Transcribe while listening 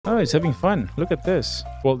Oh, it's having fun. Look at this.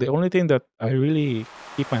 Well, the only thing that I really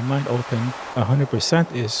keep my mind open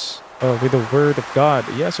 100% is with the Word of God.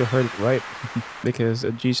 Yes, you heard it right. Because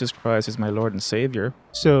Jesus Christ is my Lord and Savior.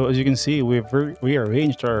 So, as you can see, we've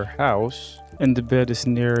rearranged our house, and the bed is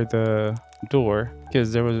near the door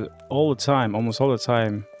because there was almost all the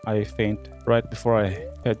time, I faint right before I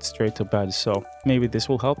head straight to bed. So, maybe this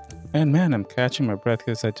will help. And man, I'm catching my breath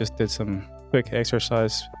because I just did some quick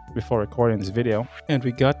exercise before recording this video. And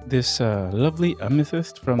we got this lovely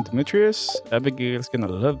amethyst from Demetrius. Abigail's gonna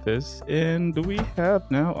love this. And we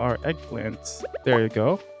have now our eggplants. There you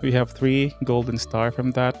go. We have 3 golden star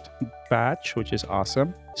from that batch, which is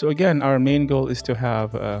awesome. So again, our main goal is to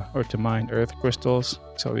have or to mine earth crystals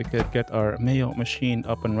so we could get our Mayo machine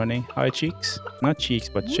up and running. Hi, Cheeks. Not Cheeks,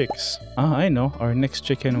 but Chicks. Ah, I know. Our next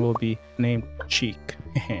chicken will be named Cheek.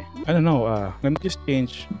 I don't know. Let me just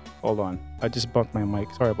change. Hold on. I just bumped my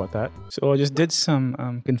mic. Sorry about that. So I just did some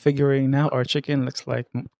configuring. Now our chicken looks like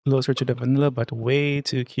closer to the vanilla, but way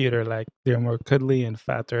too cuter. Like they're more cuddly and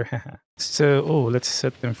fatter. So, oh, let's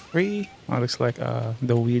set them free. Oh, looks like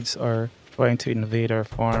the weeds are trying to invade our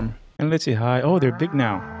farm. And let's say hi. Oh, they're big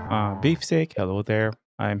now. Beefsteak, hello there.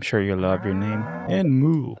 I'm sure you love your name. And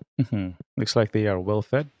Moo. Looks like they are well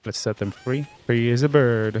fed. Let's set them free. Free as a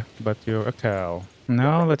bird, but you're a cow.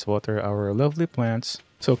 Now let's water our lovely plants.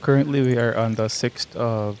 So currently we are on the 6th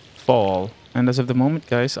of fall. And as of the moment,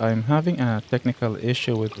 guys, I'm having a technical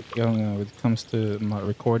issue with when it comes to my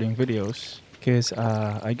recording videos. Because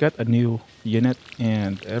I got a new unit,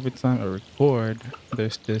 and every time I record,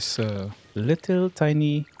 there's this little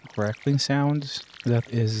tiny crackling sounds that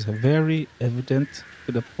is very evident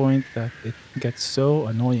to the point that it gets so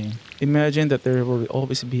annoying. Imagine that there will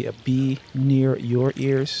always be a bee near your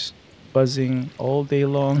ears buzzing all day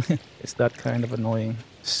long. It's that kind of annoying.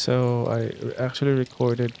 So I actually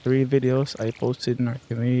recorded 3 videos. I posted in our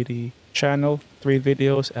community channel 3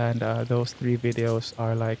 videos, and those 3 videos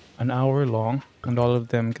are like an hour long, and all of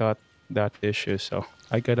them got that issue. So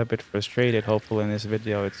I got a bit frustrated. Hopefully in this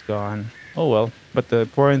video it's gone. Oh well. But the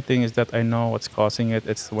important thing is that I know what's causing it.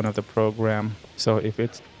 It's one of the program. So if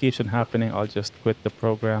it keeps on happening, I'll just quit the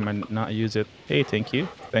program and not use it. Hey, thank you.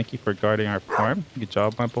 Thank you for guarding our farm. Good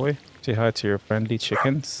job, my boy. Say hi to your friendly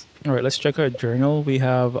chickens. All right, let's check our journal. We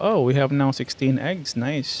have now 16 eggs.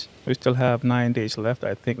 Nice. We still have 9 days left.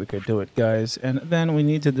 I think we could do it, guys. And then we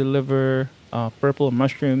need to deliver purple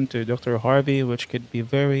mushroom to Dr. Harvey, which could be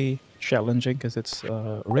very challenging because it's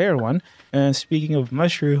a rare one. And speaking of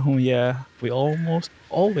mushroom, yeah, I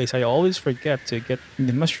always forget to get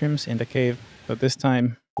the mushrooms in the cave. But this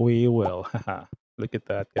time we will. Haha. Look at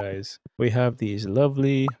that, guys. We have these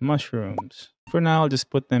lovely mushrooms. For now, I'll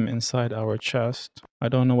just put them inside our chest. I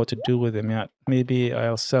don't know what to do with them yet. Maybe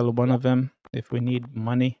I'll sell one of them if we need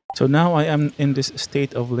money. So now I am in this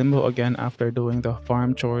state of limbo again after doing the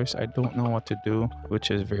farm chores. I don't know what to do,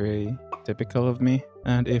 which is very typical of me.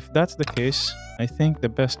 And if that's the case, I think the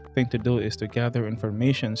best thing to do is to gather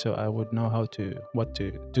information so I would know what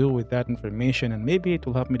to do with that information, and maybe it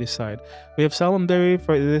will help me decide. We have solemn dairy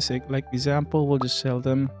for this like example. We'll just sell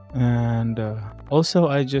them. And also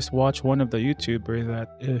I just watched one of the YouTuber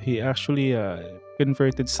that he actually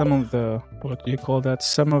converted some of the, what do you call that,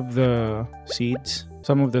 some of the seeds,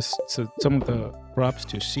 some of the crops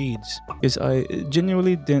to seeds, because I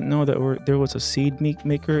genuinely didn't know that there was a seed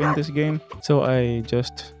maker in this game. So I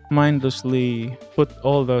just mindlessly put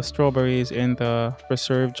all the strawberries in the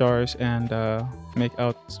preserve jars and make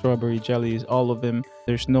out strawberry jellies, all of them.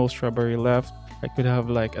 There's no strawberry left. I could have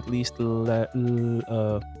like at least left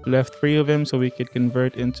 3 of them so we could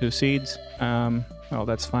convert into seeds. Well,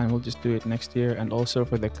 that's fine. We'll just do it next year. And also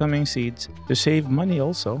for the coming seeds to save money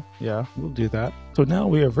also. Yeah, we'll do that. So now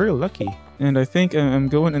we are very lucky. And I think I'm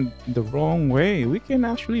going in the wrong way. We can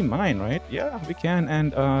actually mine, right? Yeah, we can.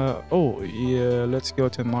 And oh yeah, let's go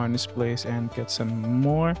to Martin's place and get some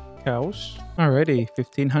more cows. Alrighty,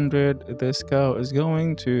 1500. This cow is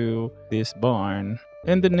going to this barn.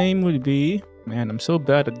 And the name would be, man, I'm so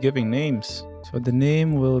bad at giving names. So the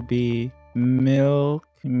name will be Milk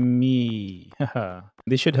Me. Haha.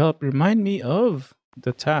 They should help remind me of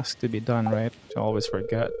the task to be done, right? I always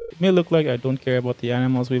forget. It may look like I don't care about the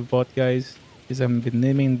animals we've bought, guys, because I've been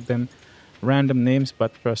naming them random names,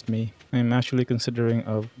 but trust me, I'm actually considering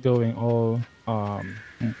of going all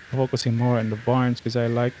focusing more on the barns because I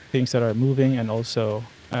like things that are moving, and also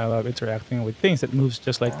I love interacting with things that moves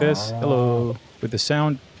just like this. Hello. With the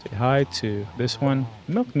sound, say hi to this one.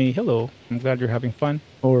 Milk Me, hello. I'm glad you're having fun.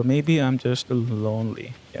 Or maybe I'm just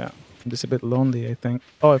lonely. Yeah, I'm just a bit lonely, I think.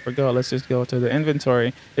 Oh, I forgot. Let's just go to the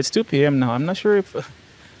inventory. It's 2 p.m. now. I'm not sure if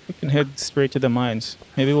we can head straight to the mines.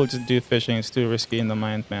 Maybe we'll just do fishing. It's too risky in the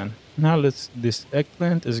mine, man. Now this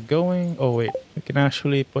eggplant is going. Oh wait, we can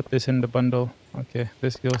actually put this in the bundle. Okay,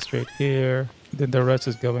 this goes straight here. Then the rest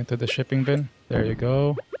is going to the shipping bin. There you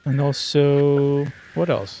go. And also, what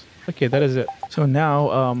else? Okay, that is it. So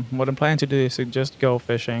now, what I'm planning to do is to just go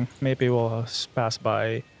fishing. Maybe we'll pass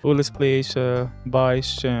by Ula's place, buy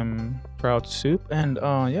some trout soup, and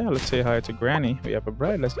yeah, let's say hi to Granny. We have a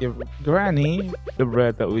bread. Let's give Granny the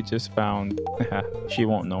bread that we just found. She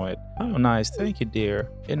won't know it. Oh, nice. Thank you, dear.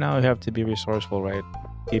 And now you have to be resourceful, right?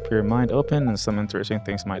 Keep your mind open and some interesting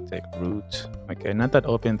things might take root. Okay, not that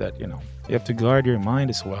open that, you have to guard your mind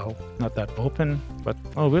as well. Not that open, but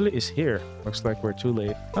oh, Willie is here. Looks like we're too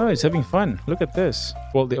late. Oh, he's having fun. Look at this.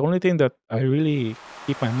 Well, the only thing that I really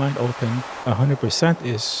keep my mind open 100%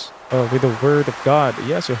 is with the word of God.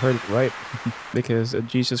 Yes, you heard it right. Because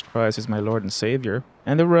Jesus Christ is my Lord and Savior.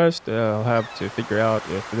 And the rest, I'll have to figure out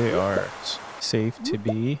if they are safe to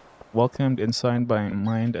be welcomed inside by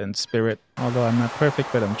mind and spirit. Although I'm not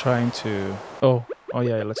perfect, but I'm trying to... Oh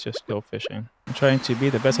yeah, let's just go fishing. I'm trying to be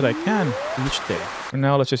the best that I can each day. For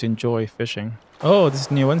now, let's just enjoy fishing. Oh, this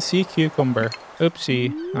is new one. Sea cucumber.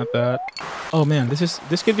 Oopsie, not that. Oh man,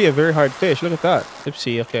 this could be a very hard fish. Look at that.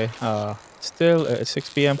 Oopsie, okay. Still at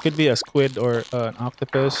 6 p.m. Could be a squid or an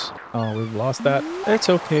octopus. Oh, we've lost that. It's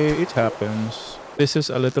okay, it happens. This is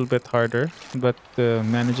a little bit harder, but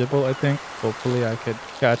manageable, I think. Hopefully I could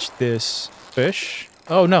catch this fish.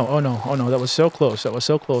 Oh no, oh no, oh no, that was so close. That was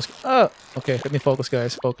so close. Okay, let me focus,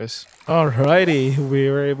 guys. Focus. Alrighty, we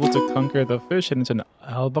were able to conquer the fish, and it's an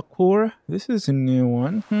albacore. This is a new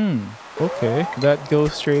one. Okay, that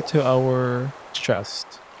goes straight to our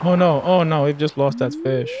chest. Oh no, we've just lost that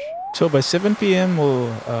fish. So by 7 p.m.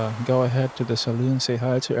 we'll go ahead to the saloon, say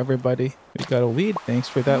hi to everybody. We got a weed. Thanks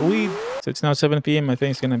for that weed. So it's now 7 p.m. I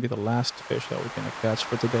think it's going to be the last fish that we're going to catch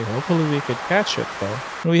for today. Hopefully we could catch it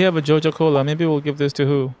though. We have a Jojo Cola. Maybe we'll give this to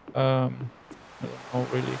who? I don't know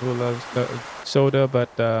really who loves soda,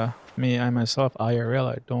 but I myself, IRL,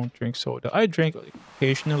 I don't drink soda. I drink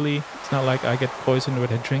occasionally. It's not like I get poisoned when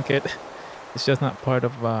I drink it. It's just not part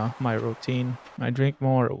of my routine. I drink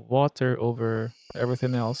more water over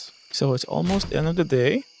everything else. So it's almost the end of the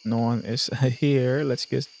day. No one is here. Let's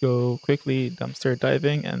just go quickly dumpster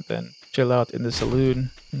diving and then chill out in the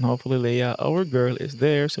saloon. And hopefully Leia, our girl, is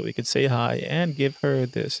there so we could say hi and give her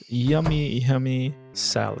this yummy, yummy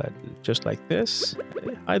salad. Just like this.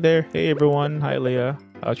 Hi there. Hey everyone. Hi Leia.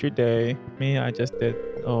 How's your day? I just did.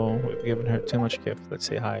 Oh, we've given her too much gift. Let's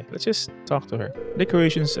say hi. Let's just talk to her.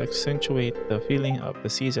 Decorations accentuate the feeling of the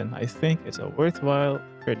season. I think it's a worthwhile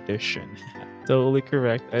tradition. Totally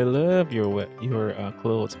correct. I love your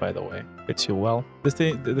clothes, by the way. Fits you well. The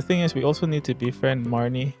thing is, we also need to befriend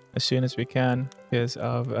Marnie as soon as we can because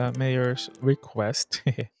of Mayor's request.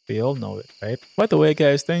 We all know it, right? By the way,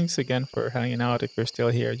 guys, thanks again for hanging out. If you're still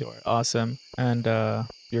here, you're awesome. And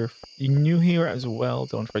you're new here as well,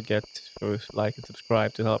 don't forget to like and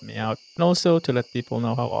subscribe to help me out. And also to let people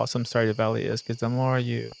know how awesome Stardew Valley is, because the more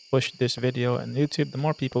you push this video on YouTube, the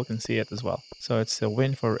more people can see it as well. So it's a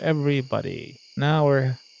win for everybody. Now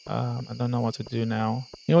I don't know what to do now.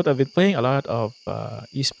 You know what? I've been playing a lot of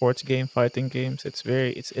esports fighting games.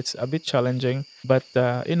 It's a bit challenging, but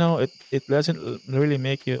it doesn't really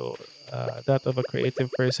make you that of a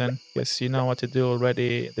creative person because you know what to do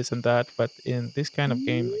already, this and that. But in this kind of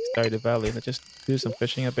game like Stardew Valley, let's just do some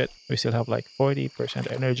fishing a bit. We still have like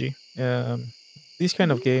 40% energy. These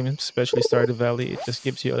kind of games, especially Stardew Valley, it just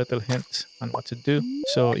gives you a little hint on what to do.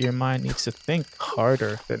 So your mind needs to think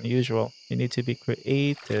harder than usual. You need to be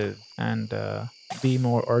creative and be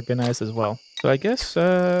more organized as well. So I guess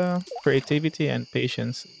creativity and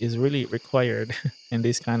patience is really required in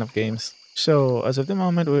these kind of games. So as of the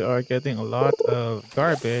moment, we are getting a lot of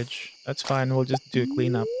garbage. That's fine. We'll just do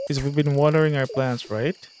cleanup because we've been watering our plants,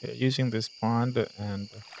 right? Using this pond, and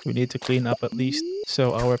we need to clean up at least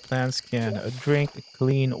so our plants can drink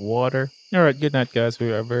clean water. All right, good night, guys.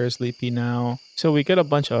 We are very sleepy now. So we get a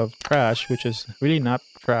bunch of trash, which is really not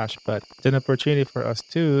trash, but it's an opportunity for us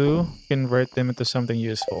to convert them into something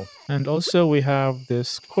useful. And also we have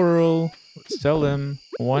this coral. Let's sell them.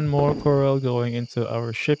 One more coral going into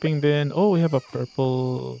our shipping bin. Oh, we have a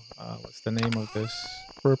purple, what's the name of this?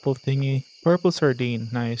 Purple thingy. Purple sardine.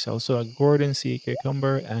 Nice. Also a Gordon sea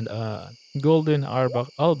cucumber and a golden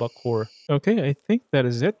albacore. Okay, I think that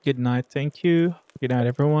is it. Good night. Thank you. Good night,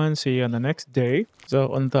 everyone. See you on the next day.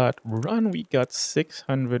 So on that run, we got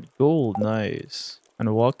 600 gold. Nice.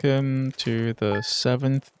 And welcome to the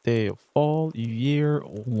 7th day of fall, year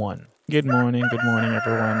 1. Good morning,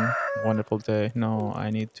 everyone. Wonderful day. No, I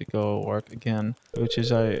need to go work again, which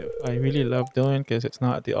is I really love doing because it's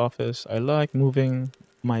not at the office. I like moving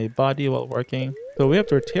my body while working. So we have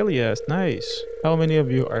tortillas. Nice. How many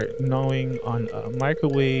of you are gnawing on a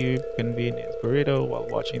microwave convenience burrito while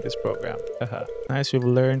watching this program? Haha. Nice. We've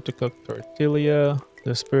learned to cook tortilla.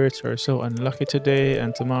 The spirits are so unlucky today,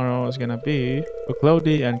 and tomorrow is gonna be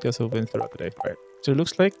cloudy and just will win throughout the day. Right. So it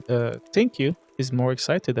looks like thank you is more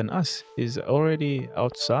excited than us. He's already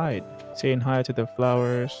outside saying hi to the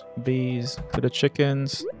flowers, bees, to the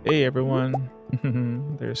chickens. Hey everyone.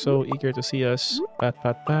 They're so eager to see us. Pat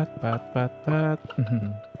pat pat pat pat pat.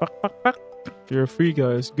 Pak pak pak. You're free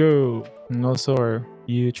guys, go. And also our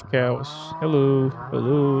huge cows. Hello,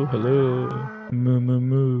 hello, hello. Moo moo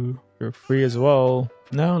moo. You're free as well.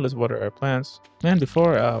 Now let's water our plants. Man,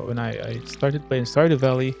 before when I started playing Stardew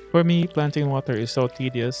Valley, for me planting water is so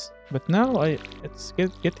tedious. But now it's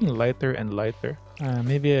getting lighter and lighter.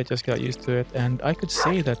 Maybe I just got used to it, and I could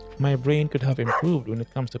say that my brain could have improved when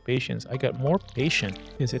it comes to patience. I got more patient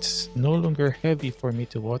because it's no longer heavy for me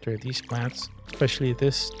to water these plants. Especially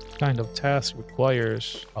this kind of task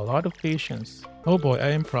requires a lot of patience. Oh boy, I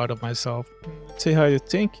am proud of myself. Say hi to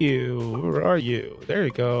thank you. Where are you? There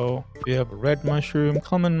you go. We have a red mushroom,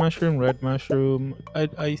 common mushroom, red mushroom.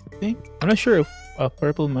 I think I'm not sure if a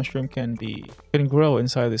purple mushroom can grow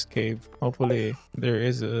inside this cave. Hopefully there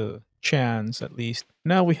is a chance at least.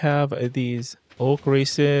 Now we have these oak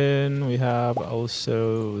raisin. We have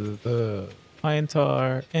also the pine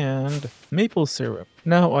tar and maple syrup.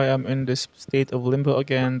 Now I am in this state of limbo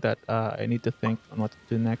again that I need to think on what to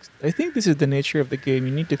do next. I think this is the nature of the game.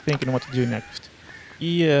 You need to think on what to do next.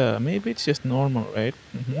 Yeah, maybe it's just normal, right?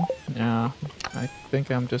 Yeah, I think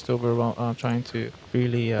I'm just overwhelmed. Trying to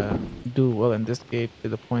really do well in this game to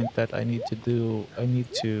the point that I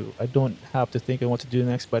don't have to think on what to do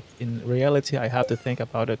next, but in reality, I have to think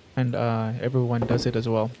about it, and everyone does it as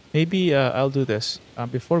well. Maybe I'll do this.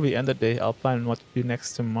 Before we end the day, I'll plan what to do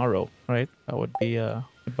next tomorrow, right? That would be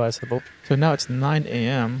advisable. So now it's 9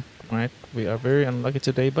 a.m. Right, we are very unlucky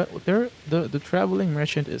today, but the traveling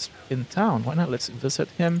merchant is in town. Why not? Let's visit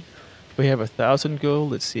him. We have 1,000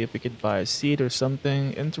 gold. Let's see if we could buy a seed or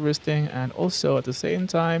something interesting, and also at the same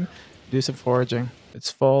time do some foraging.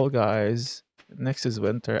 It's fall, guys. Next is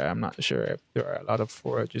winter. I'm not sure if there are a lot of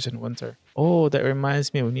forages in winter. Oh, that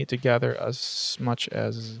reminds me, we need to gather as much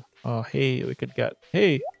as hey, we could get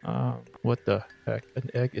what the heck?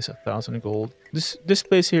 An egg is 1,000 gold. This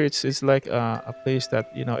place here, it's like a place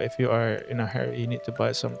that, you know, if you are in a hurry, you need to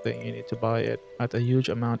buy something, you need to buy it at a huge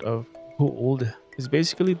amount of gold. Is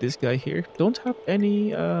basically this guy here don't have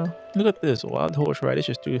any look at this wild horseradish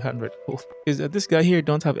is 200 gold. Is that this guy here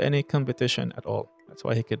don't have any competition at all. That's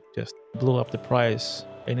why he could just blow up the price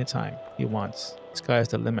anytime he wants. Sky is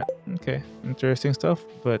the limit. Okay, interesting stuff,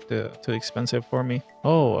 but too expensive for me.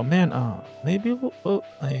 Oh man, maybe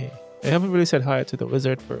I haven't really said hi to the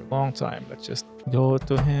wizard for a long time. Let's just go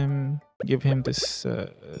to him, give him this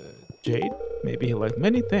jade. Maybe he likes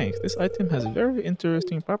many things. This item has very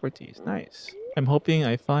interesting properties. Nice. I'm hoping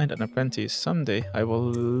I find an apprentice. Someday I will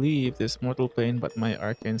leave this mortal plane, but my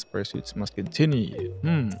arcane pursuits must continue.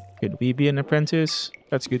 Could we be an apprentice?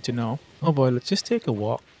 That's good to know. Oh boy, let's just take a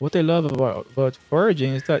walk. What I love about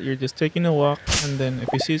foraging is that you're just taking a walk, and then if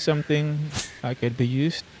you see something that could be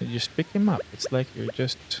used, you just pick him up. It's like you're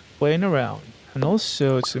just playing around. And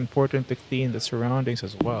also, it's important to clean the surroundings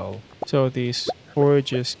as well, so these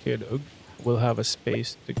forages will have a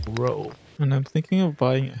space to grow. And I'm thinking of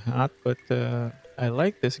buying a hat, but I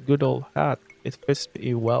like this good old hat. It fits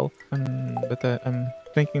me well, but I'm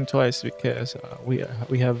thinking twice because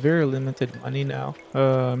we have very limited money now.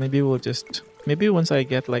 Maybe once I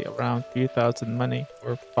get like around 3,000 money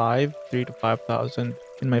or 3 to 5,000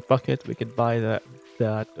 in my pocket, we could buy that.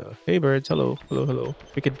 Hey birds, hello.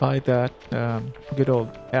 We could buy that good old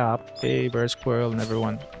app. Hey bird, squirrel, and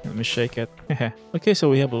everyone. Let me shake it. Okay, so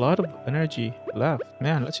we have a lot of energy left.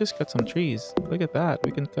 Man, let's just cut some trees. Look at that.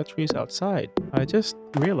 We can cut trees outside. I just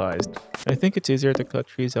realized. I think it's easier to cut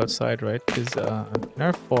trees outside, right? Because in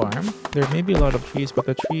our farm, there may be a lot of trees, but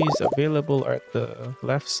the trees available are at the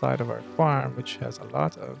left side of our farm, which has a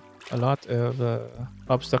lot of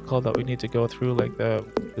obstacle that we need to go through, like the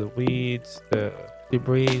weeds, the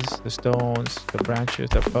debris, the stones, the branches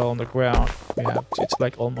that fell on the ground. It's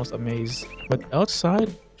like almost a maze. But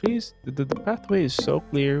outside, trees, the pathway is so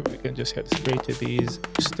clear. We can just head straight to these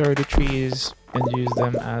sturdy trees and use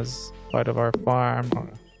them as part of our farm or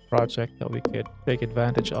project that we could take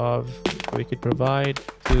advantage of. we could provide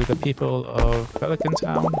to the people of Pelican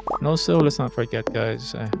Town. And also, let's not forget,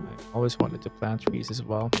 guys, I always wanted to plant trees as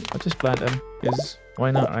well. I'll just plant them because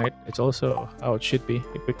why not, right? It's also how it should be.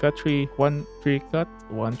 If we cut one tree cut,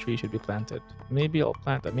 one tree should be planted. Maybe I'll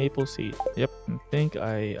plant a maple seed. Yep, I think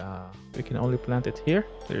we can only plant it here.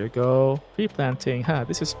 There you go. Tree planting.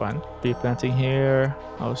 This is fun. Tree planting here.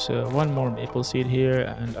 Also, one more maple seed here,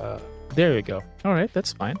 and there you go. All right,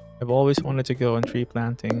 that's fine. I've always wanted to go on tree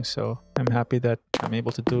planting, so I'm happy that I'm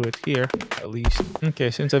able to do it here, at least.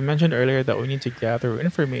 Okay, since I mentioned earlier that we need to gather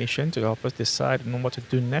information to help us decide on what to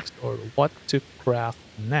do next or what to craft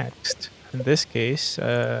next. In this case,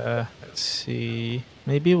 let's see.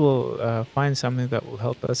 Maybe we'll find something that will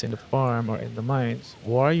help us in the farm or in the mines.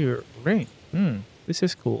 Warrior ring. This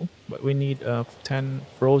is cool, but we need 10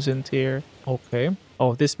 frozen tier. Okay.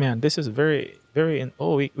 Oh, this is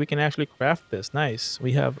oh, we can actually craft this. Nice.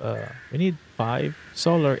 We have we need 5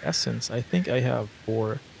 solar essence. I think I have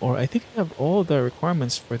 4, or I think I have all the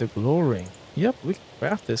requirements for the glow ring. Yep, we can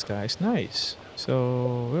craft this, guys. Nice.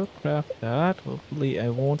 So we'll craft that. Hopefully I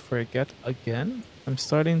won't forget again. I'm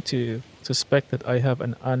starting to suspect that I have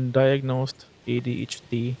an undiagnosed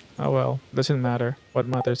ADHD. Oh well, doesn't matter. What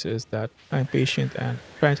matters is that I'm patient and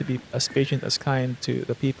trying to be as patient as kind to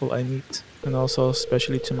the people I meet, and also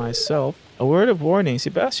especially to myself. A word of warning,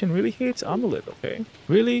 Sebastian really hates omelette, okay?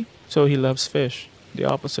 Really? So he loves fish. The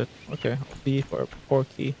opposite. Okay, beef or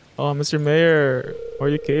porky. Oh, Mr. Mayor, where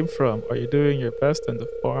you came from? Are you doing your best on the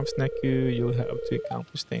farm, Snaku? You'll have to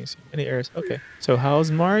accomplish things in many areas. Okay, so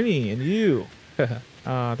how's Marnie and you?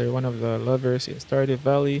 They're one of the lovers in Stardew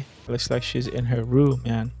Valley. Looks like she's in her room,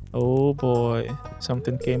 man. Oh boy,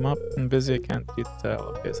 something came up. I'm busy, can't you tell?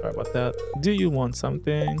 Okay, sorry about that. Do you want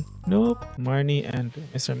something? Nope. Marnie and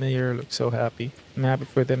Mr. Mayor look so happy. I'm happy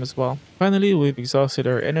for them as well. Finally, we've exhausted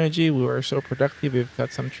our energy. We were so productive. We've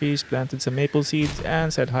cut some trees, planted some maple seeds,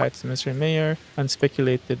 and said hi to Mr. Mayor, and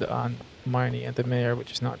speculated on Marnie and the mayor,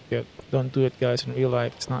 which is not good. Don't do it, guys, in real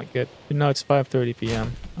life. It's not good. But now it's 5:30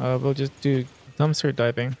 p.m. We'll just do dumpster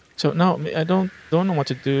diving. So now I don't know what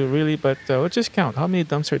to do really, but let's just count. How many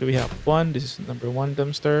dumpster do we have? 1. This is number 1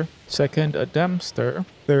 dumpster. Second, a dumpster.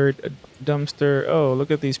 Third, a dumpster. Oh,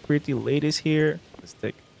 look at these pretty ladies here. Let's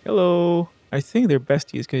take. Hello. I think they're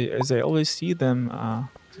besties because I always see them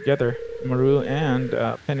together. Maru and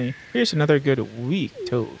Penny. Here's another good weak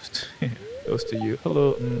toast. Toast to you.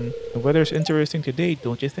 Hello. The weather's interesting today,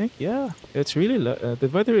 don't you think? Yeah, it's really the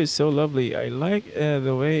weather is so lovely. I like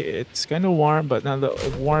the way it's kind of warm, but not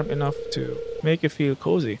warm enough to make you feel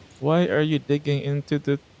cozy. Why are you digging into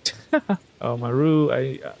the? Oh, Maru,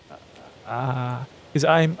 because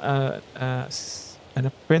I'm an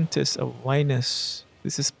apprentice of Linus.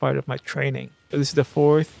 This is part of my training. So this is the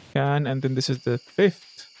 4th can, and then this is the 5th.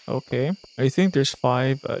 Okay, I think there's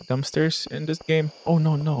 5 dumpsters in this game. Oh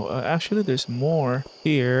no, actually there's more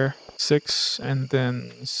here. 6 and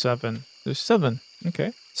then 7. There's 7.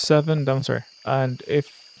 Okay, 7 dumpster. And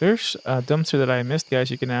if there's a dumpster that I missed, guys,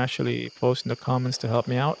 you can actually post in the comments to help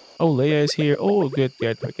me out. Oh, Leia is here. Oh, good.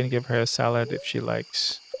 We can give her a salad if she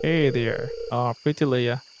likes. Hey there. Oh, pretty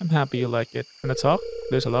Leia. I'm happy you like it. Wanna talk?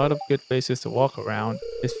 There's a lot of good places to walk around.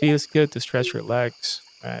 It feels good to stretch your legs.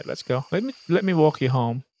 Alright, let's go. Let me walk you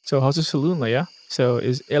home. So how's the saloon, Leia? So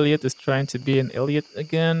is Elliot is trying to be an Elliot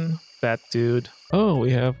again? That dude. Oh,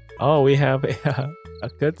 we have a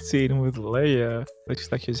cutscene with Leia.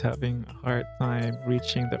 Looks like she's having a hard time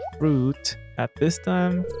reaching the fruit. At this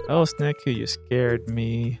time, oh Snaky, you scared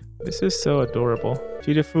me. This is so adorable.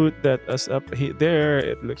 See the fruit that is up there?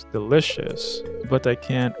 It looks delicious, but I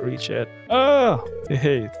can't reach it. Oh,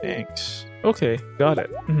 hey, thanks. Okay, got it.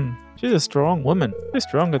 She's a strong woman. She's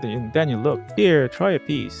stronger than you look. Here, try a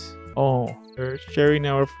piece. Oh, we're sharing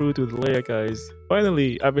our fruit with Leia, guys.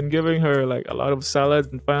 Finally, I've been giving her like a lot of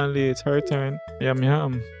salad, and finally it's her turn. Yum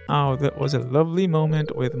yum. Oh, that was a lovely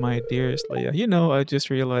moment with my dearest Leia. You know, I just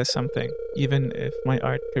realized something. Even if my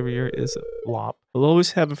art career is a flop, I'll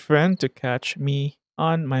always have a friend to catch me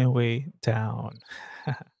on my way down.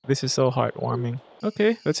 This is so heartwarming.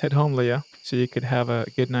 Okay, let's head home, Leia, so you could have a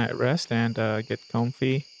good night rest and get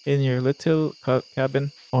comfy in your little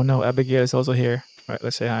cabin. Oh no, Abigail is also here. Alright,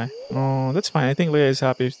 let's say hi. Oh, that's fine. I think Leia is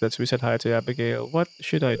happy that we said hi to Abigail. What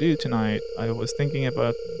should I do tonight? I was thinking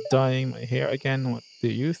about dyeing my hair again. What do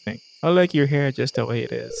you think? I like your hair just the way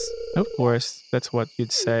it is. Of course, that's what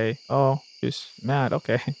you'd say. Oh, just mad.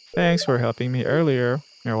 Okay. Thanks for helping me earlier.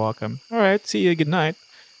 You're welcome. Alright, see you. Good night.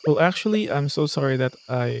 Well, actually, I'm so sorry that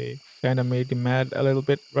I kind of made you mad a little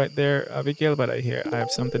bit right there, Abigail, but I have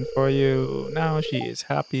something for you. Now she is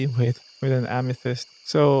happy with an amethyst.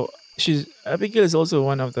 So She's Abigail is also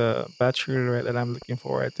one of the bachelorette that I'm looking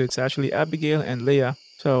forward to. It's actually Abigail and Leah.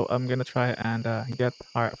 So I'm gonna try and get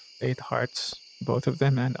 8 hearts, both of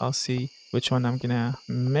them, and I'll see which one I'm gonna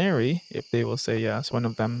marry if they will say yes. One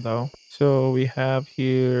of them though. So we have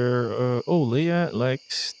here. Oh, Leah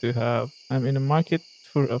likes to have. I'm in the market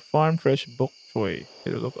for a farm fresh bok choy.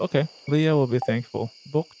 It'll look okay. Leah will be thankful.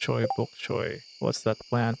 Bok choy, bok choy. What's that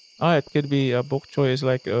plant? Oh, it could be a bok choy is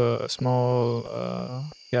like a small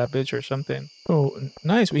cabbage or something. Oh,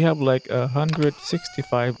 nice. We have like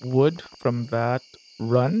 165 wood from that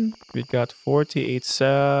run. We got 48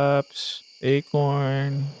 saps,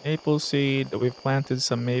 acorn, maple seed. We've planted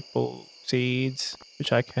some maple seeds,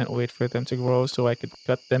 which I can't wait for them to grow so I could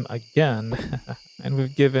cut them again. And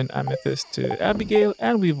we've given amethyst to Abigail,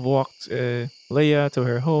 and we've walked Leia to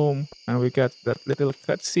her home, and we got that little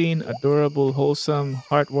cutscene, adorable, wholesome,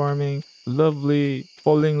 heartwarming, lovely,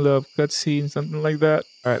 falling in love cutscene, something like that.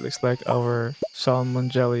 All right, looks like our salmon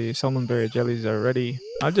berry jellies are ready.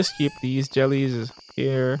 I'll just keep these jellies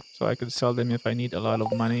here so I could sell them if I need a lot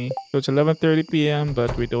of money. So it's 11:30 p.m.,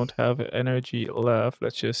 but we don't have energy left.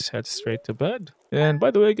 Let's just head straight to bed. And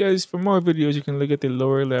by the way, guys, for more videos, you can look at the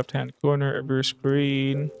lower left-hand corner of your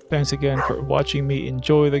screen. Thanks again for watching me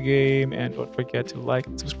enjoy the game, and don't forget to like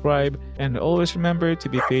and subscribe. And always remember to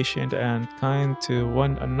be patient and kind to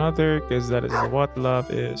one another, because that is what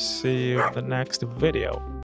love is. See you in the next video.